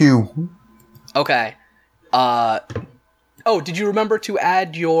is a 2. Okay. Did you remember to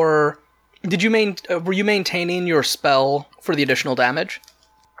add your... were you maintaining your spell for the additional damage?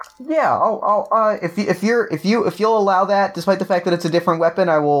 Yeah, if you'll allow that, despite the fact that it's a different weapon,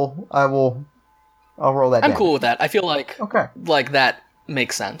 I'll roll that down. I'm cool with that. I feel like that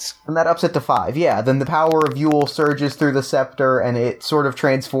makes sense. And that ups it to 5. Yeah, then the power of Yule surges through the scepter, and it sort of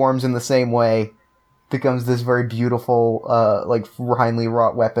transforms in the same way. Becomes this very beautiful, finely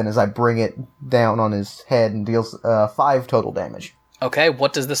wrought weapon as I bring it down on his head and deals 5 total damage. Okay,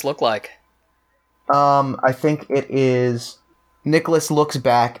 what does this look like? I think it is. Nicholas looks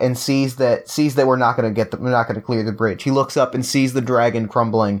back and sees that we're not going to clear the bridge. He looks up and sees the dragon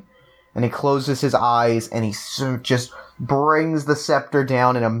crumbling, and he closes his eyes and he just brings the scepter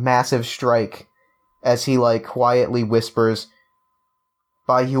down in a massive strike as he quietly whispers,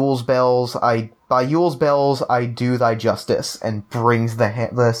 By Yule's bells, I do thy justice," and brings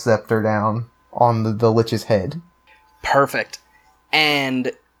the scepter down on the Lich's head. Perfect.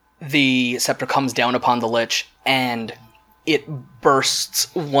 And the scepter comes down upon the Lich, and it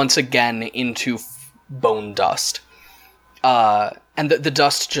bursts once again into bone dust. And the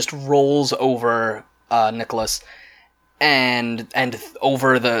dust just rolls over Nicholas and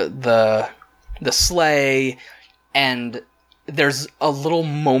over the sleigh, and there's a little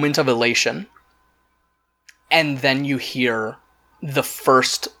moment of elation. And then you hear the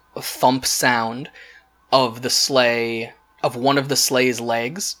first thump sound of one of the sleigh's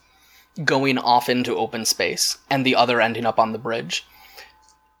legs going off into open space, and the other ending up on the bridge.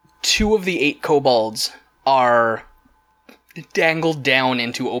 2 of the 8 kobolds are dangled down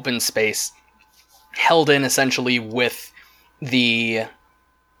into open space, held in essentially with the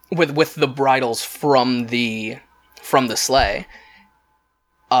bridles from the sleigh.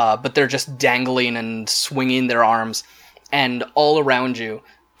 But they're just dangling and swinging their arms, and all around you,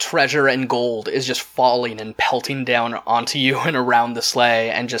 treasure and gold is just falling and pelting down onto you and around the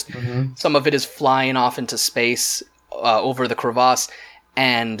sleigh, and just some of it is flying off into space over the crevasse,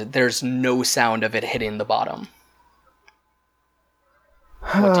 and there's no sound of it hitting the bottom.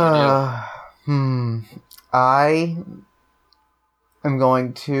 What do you do? I am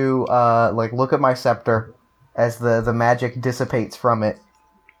going to look at my scepter as the magic dissipates from it.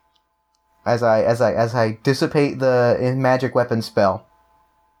 As I dissipate the magic weapon spell.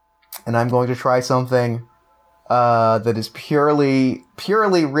 And I'm going to try something that is purely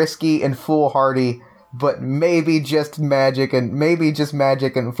risky and foolhardy, but maybe just magic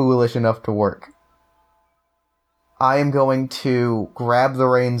and foolish enough to work. I am going to grab the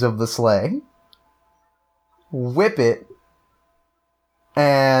reins of the sleigh, whip it,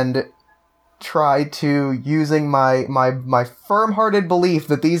 and try to, using my firm-hearted belief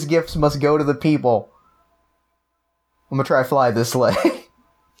that these gifts must go to the people, I'm gonna try to fly this sleigh.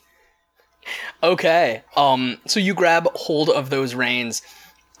 Okay, so you grab hold of those reins,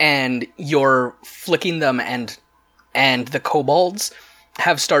 and you're flicking them, and the kobolds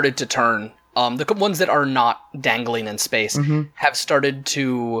have started to turn. The ones that are not dangling in space have started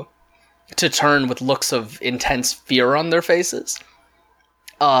to turn with looks of intense fear on their faces.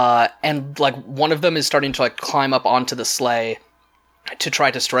 And one of them is starting to climb up onto the sleigh to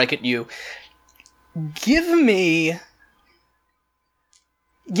try to strike at you. Give me...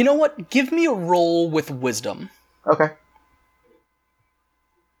 You know what? Give me a roll with wisdom. Okay.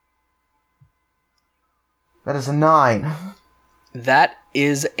 That is a 9. That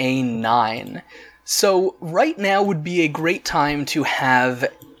is a 9. So right now would be a great time to have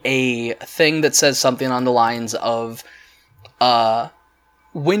a thing that says something on the lines of,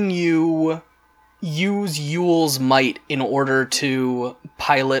 when you use Yule's might in order to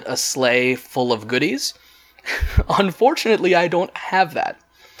pilot a sleigh full of goodies. Unfortunately, I don't have that.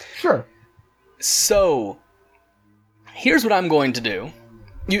 Sure. So, here's what I'm going to do.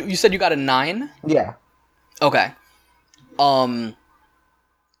 You said you got a 9? Yeah. Okay.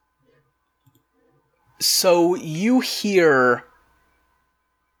 So you hear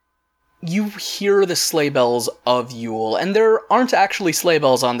the sleigh bells of Yule, and there aren't actually sleigh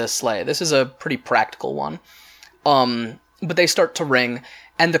bells on this sleigh. This is a pretty practical one. But they start to ring,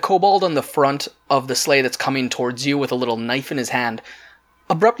 and the kobold on the front of the sleigh that's coming towards you with a little knife in his hand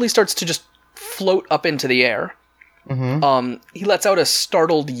abruptly starts to just float up into the air. Mm-hmm. He lets out a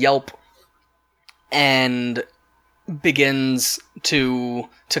startled yelp and begins to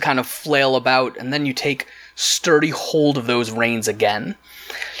kind of flail about, and then you take sturdy hold of those reins again.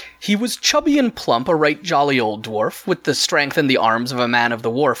 He was chubby and plump, a right jolly old dwarf, with the strength and the arms of a man of the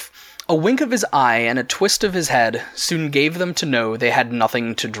wharf. A wink of his eye and a twist of his head soon gave them to know they had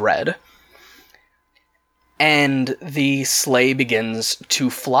nothing to dread. And the sleigh begins to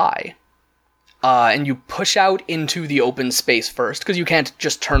fly. And you push out into the open space first, because you can't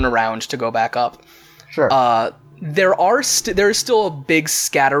just turn around to go back up. Sure. There is still a big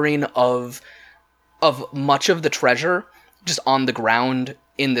scattering of much of the treasure just on the ground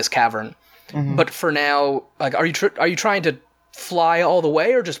in this cavern. Mm-hmm. But for now, like, are you trying to fly all the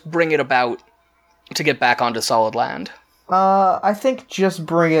way, or just bring it about to get back onto solid land? I think just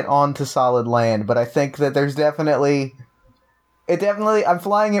bring it onto solid land, but I think that there's definitely... I'm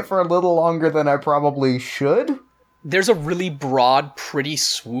flying it for a little longer than I probably should. There's a really broad, pretty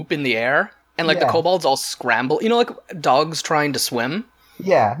swoop in the air, and the kobolds all scramble. You know, like dogs trying to swim?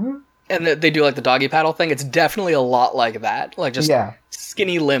 Yeah. And they do like the doggy paddle thing. It's definitely a lot like that. Like just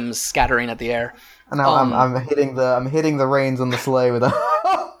skinny limbs scattering at the air. And now I'm hitting the reins on the sleigh with a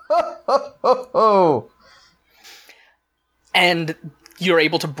And you're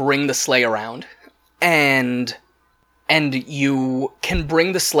able to bring the sleigh around. And you can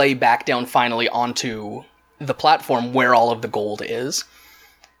bring the sleigh back down finally onto the platform where all of the gold is.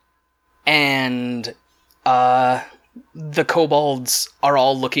 And the kobolds are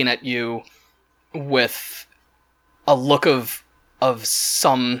all looking at you with a look of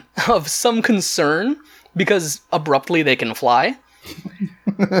some concern, because abruptly they can fly.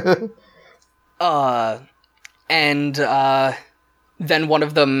 And then one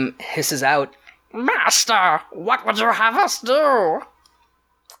of them hisses out, "Master, what would you have us do?"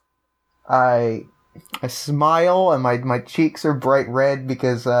 I smile, and my cheeks are bright red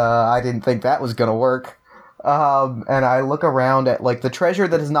because I didn't think that was gonna work. And I look around at the treasure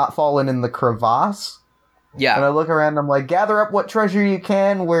that has not fallen in the crevasse. Yeah. And I look around and I'm like, gather up what treasure you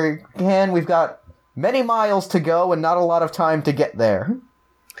can where you can. We've got many miles to go and not a lot of time to get there.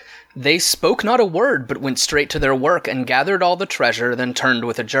 They spoke not a word, but went straight to their work, and gathered all the treasure, then turned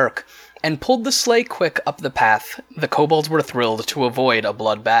with a jerk, and pulled the sleigh quick up the path. The kobolds were thrilled to avoid a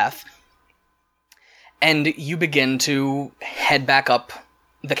bloodbath. And you begin to head back up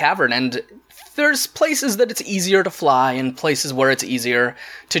the cavern, and there's places that it's easier to fly, and places where it's easier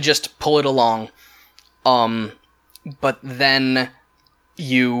to just pull it along. But then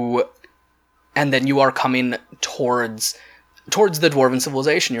you are coming towards the Dwarven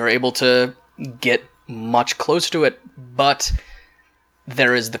civilization. You're able to get much closer to it, but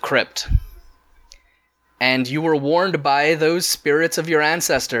there is the crypt. And you were warned by those spirits of your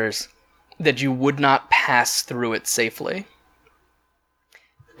ancestors that you would not pass through it safely.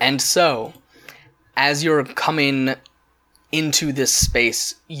 And so, as you're coming into this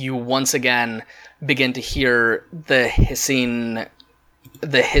space, you once again begin to hear the hissing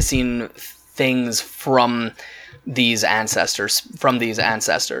things from these ancestors.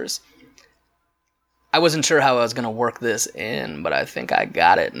 I wasn't sure how I was going to work this in, but I think I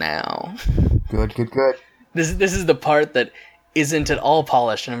got it now. Good. This is the part that isn't at all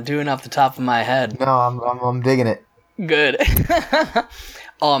polished, and I'm doing off the top of my head. No, I'm digging it. Good.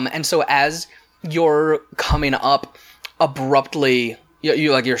 And so as you're coming up abruptly,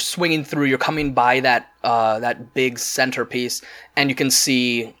 you're swinging through, you're coming by that big centerpiece, and you can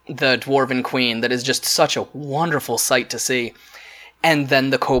see the Dwarven Queen that is just such a wonderful sight to see. And then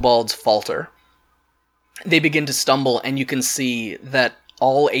the kobolds falter. They begin to stumble, and you can see that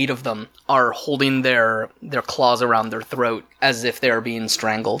all 8 of them are holding their claws around their throat as if they are being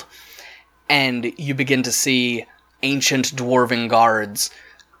strangled. And you begin to see ancient Dwarven guards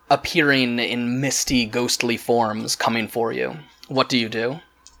appearing in misty, ghostly forms coming for you. What do you do?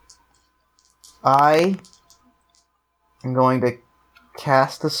 I am going to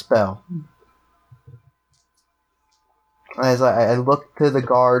cast a spell. As I look to the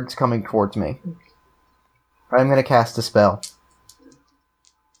guards coming towards me, I'm going to cast a spell.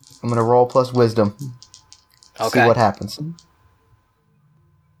 I'm going to roll plus wisdom. Okay. See what happens.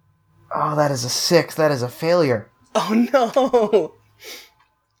 Oh, that is a 6. That is a failure. Oh no!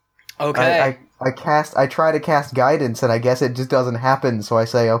 Okay. I try to cast guidance, and I guess it just doesn't happen, so I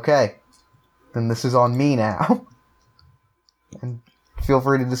say, okay, then this is on me now. And feel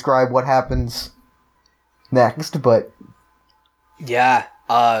free to describe what happens next, but... Yeah,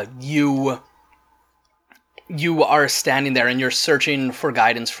 you are standing there and you're searching for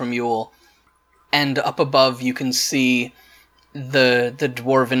guidance from Yule. And up above you can see the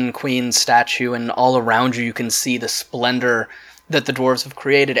Dwarven Queen statue, and all around you can see the splendor that the dwarves have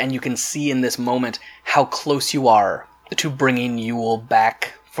created, and you can see in this moment how close you are to bringing Yule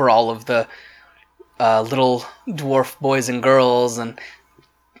back for all of the little dwarf boys and girls, and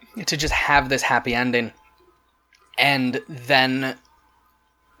to just have this happy ending. And then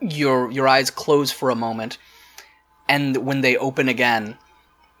your eyes close for a moment, and when they open again,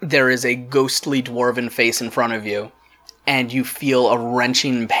 there is a ghostly dwarven face in front of you, and you feel a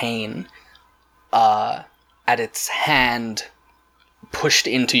wrenching pain at its hand pushed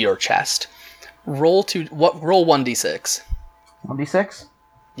into your chest. Roll 1d6. 1d6?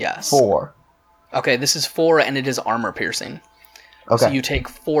 Yes. 4. Okay, this is 4, and it is armor piercing. Okay. So you take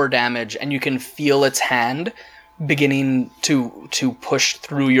 4 damage, and you can feel its hand beginning to push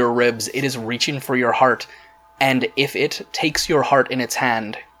through your ribs. It is reaching for your heart, and if it takes your heart in its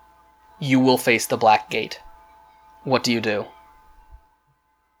hand, you will face the Black Gate. What do you do?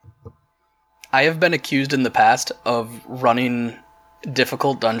 I have been accused in the past of running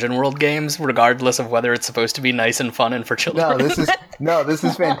difficult Dungeon World games, regardless of whether it's supposed to be nice and fun and for children. This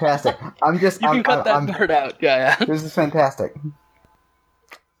is fantastic. I'm just... You can cut that part out. Yeah. This is fantastic.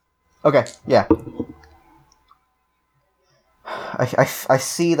 Okay, yeah. I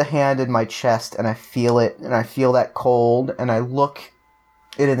see the hand in my chest, and I feel it, and I feel that cold, and I look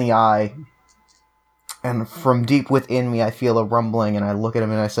it in the eye, and from deep within me I feel a rumbling, and I look at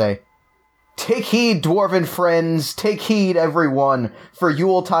him and I say, "Take heed, dwarven friends, take heed, everyone, for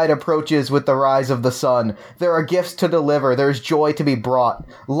Yuletide approaches with the rise of the sun. There are gifts to deliver, there is joy to be brought,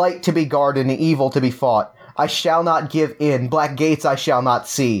 light to be guarded, and evil to be fought. I shall not give in, black gates I shall not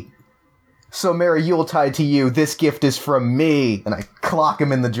see. So merry Yuletide to you, this gift is from me." And I clock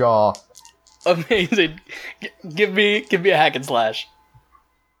him in the jaw. Amazing. Give me a hack and slash.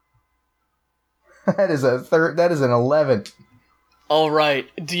 That is an 11. Alright,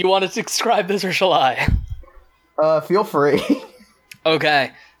 do you want to describe this or shall I? Feel free.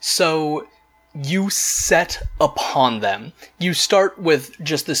 Okay, so you set upon them. You start with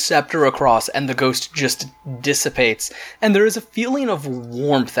just the scepter across, and the ghost just dissipates. And there is a feeling of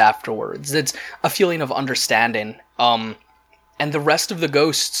warmth afterwards. It's a feeling of understanding. And the rest of the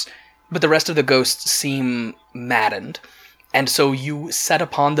ghosts seem maddened. And so you set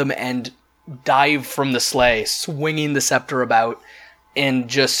upon them and dive from the sleigh, swinging the scepter about,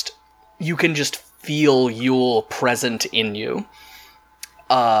 and you can just feel Yule present in you.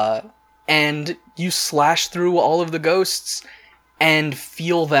 And you slash through all of the ghosts and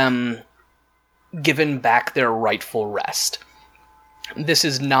feel them given back their rightful rest. This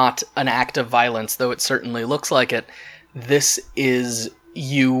is not an act of violence, though it certainly looks like it. This is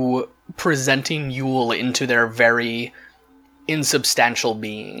you presenting Yule into their very insubstantial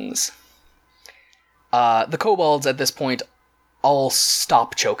beings. The kobolds at this point all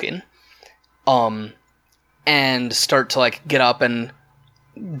stop choking, and start to get up and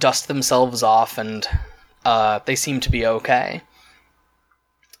dust themselves off, and they seem to be okay.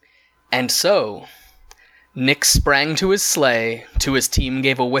 And so, Nick sprang to his sleigh, to his team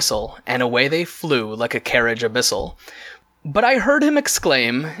gave a whistle, and away they flew like a carriage abyssal. But I heard him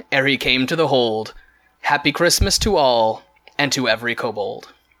exclaim, ere he came to the hold, "Happy Christmas to all, and to every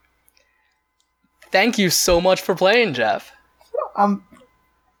kobold." Thank you so much for playing, Jeff.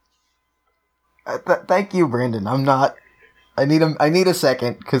 Thank you, Brandon. I need a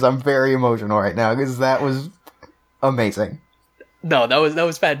second, because I'm very emotional right now, because that was amazing. No, that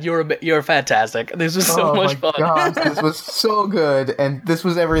was bad. You're fantastic. This was so much fun. Oh my gosh, this was so good, and this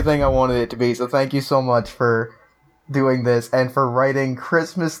was everything I wanted it to be, so thank you so much for doing this, and for writing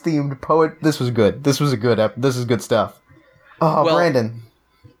Christmas-themed poet. This was good. This is good stuff. Oh, well, Brandon.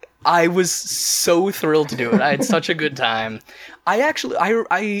 I was so thrilled to do it. I had such a good time.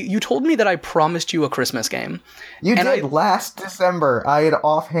 You told me that I promised you a Christmas game. You And did last December. I had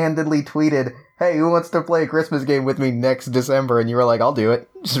offhandedly tweeted, "Hey, who wants to play a Christmas game with me next December?" And you were like, "I'll do it.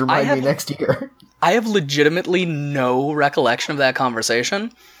 Just remind me next year." I have legitimately no recollection of that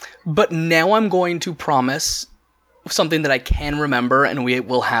conversation, but now I'm going to promise something that I can remember and we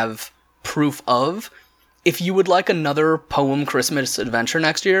will have proof of. If you would like another Poem Christmas adventure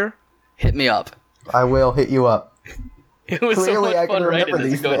next year, hit me up. I will hit you up. It was Clearly, so I much can fun remember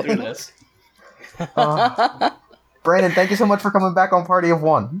writing this these and going through things. this. Brandon, thank you so much for coming back on Party of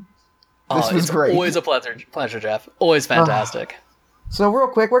One. This was it's great. Always a pleasure, Jeff. Always fantastic. So real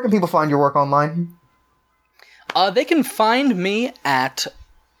quick, where can people find your work online? They can find me at...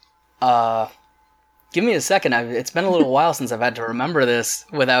 give me a second. It's been a little while since I've had to remember this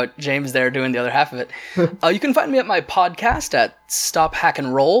without James there doing the other half of it. You can find me at my podcast at Stop Hack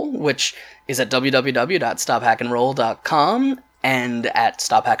and Roll, which is at www.stophackandroll.com and at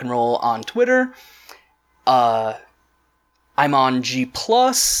Stop Hack and Roll on Twitter. I'm on G+,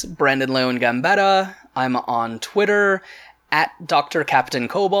 Brandon Leon Gambetta. I'm on Twitter at Dr. Captain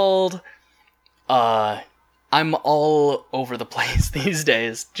Kobold. I'm all over the place these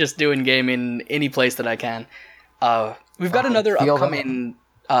days, just doing gaming any place that I can. We've got another upcoming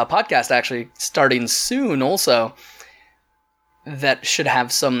podcast actually starting soon also that should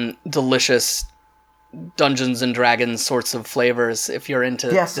have some delicious Dungeons and Dragons sorts of flavors if you're into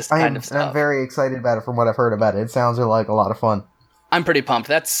this kind of stuff. I'm very excited about it from what I've heard about it. It sounds like a lot of fun. I'm pretty pumped.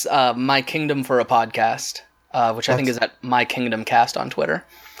 That's My Kingdom for a podcast, which I think is at My Kingdom Cast on Twitter.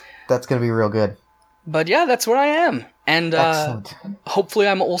 That's going to be real good. But yeah, that's where I am. And hopefully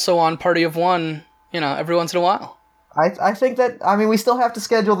I'm also on Party of One, every once in a while. I think that, we still have to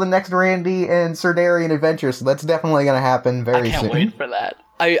schedule the next Randy and Serdarian adventure, so that's definitely going to happen very soon. I can't wait for that.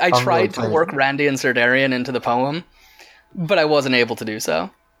 I tried to work Randy and Serdarian into the poem, but I wasn't able to do so.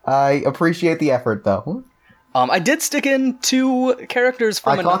 I appreciate the effort, though. I did stick in 2 characters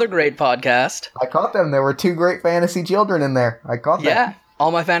from another great podcast. I caught them. There were 2 great fantasy children in there. I caught them. Yeah,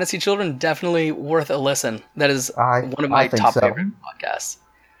 All My Fantasy Children, definitely worth a listen. That is one of my top favorite podcasts.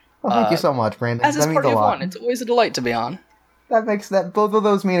 Well, thank you so much, Brandon. As is Party of One. It's always a delight to be on. Both of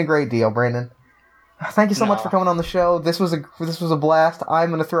those mean a great deal, Brandon. Thank you so much for coming on the show. This was a blast.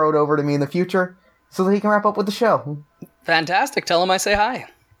 I'm going to throw it over to me in the future so that he can wrap up with the show. Fantastic. Tell him I say hi.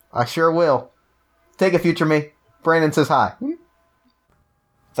 I sure will. Take it, future me. Brandon says hi.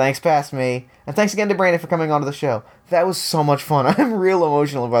 Thanks, past me. And thanks again to Brandon for coming onto the show. That was so much fun. I'm real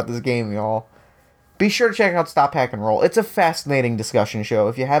emotional about this game, y'all. Be sure to check out Stop Hack and Roll. It's a fascinating discussion show.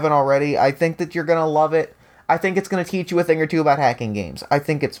 If you haven't already, I think that you're going to love it. I think it's going to teach you a thing or two about hacking games. I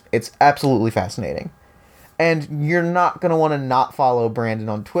think it's absolutely fascinating. And you're not going to want to not follow Brandon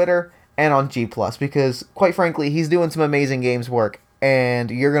on Twitter and on G+, because, quite frankly, he's doing some amazing games work,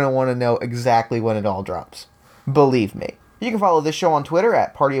 and you're going to want to know exactly when it all drops. Believe me. You can follow this show on Twitter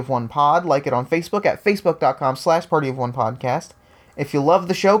at Party of One Pod, like it on Facebook at facebook.com/partyofonepodcast. If you love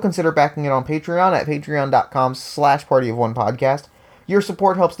the show, consider backing it on Patreon at patreon.com/partyofonepodcast. Your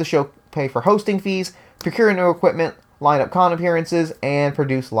support helps the show pay for hosting fees, procure new equipment, line up con appearances, and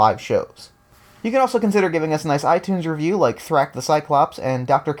produce live shows. You can also consider giving us a nice iTunes review like Thrack the Cyclops and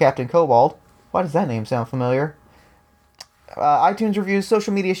Dr. Captain Kobold. Why does that name sound familiar? iTunes reviews,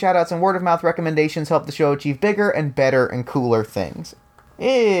 social media shoutouts, and word-of-mouth recommendations help the show achieve bigger and better and cooler things.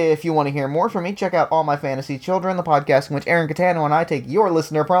 If you want to hear more from me, check out All My Fantasy Children, the podcast in which Aaron Catano and I take your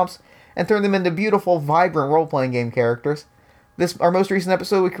listener prompts and turn them into beautiful, vibrant role-playing game characters. Our most recent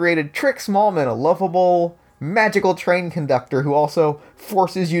episode, we created Trick Smallman, a lovable, magical train conductor who also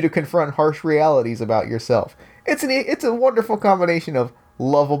forces you to confront harsh realities about yourself. It's a wonderful combination of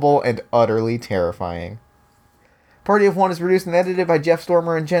lovable and utterly terrifying. Party of One is produced and edited by Jeff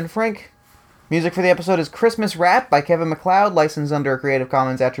Stormer and Jen Frank. Music for the episode is Christmas Rap by Kevin MacLeod, licensed under a Creative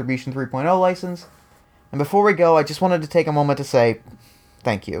Commons Attribution 3.0 license. And before we go, I just wanted to take a moment to say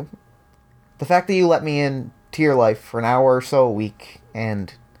thank you. The fact that you let me into your life for an hour or so a week,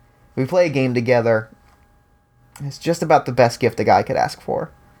 and we play a game together, is just about the best gift a guy could ask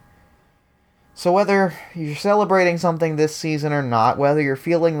for. So whether you're celebrating something this season or not, whether you're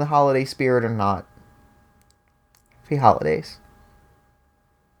feeling the holiday spirit or not, happy holidays.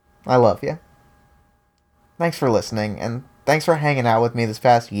 I love you. Thanks for listening, and thanks for hanging out with me this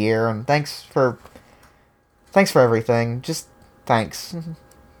past year, and thanks for everything. Just thanks.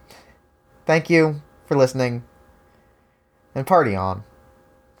 Thank you for listening, and party on,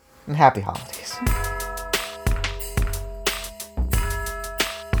 and happy holidays.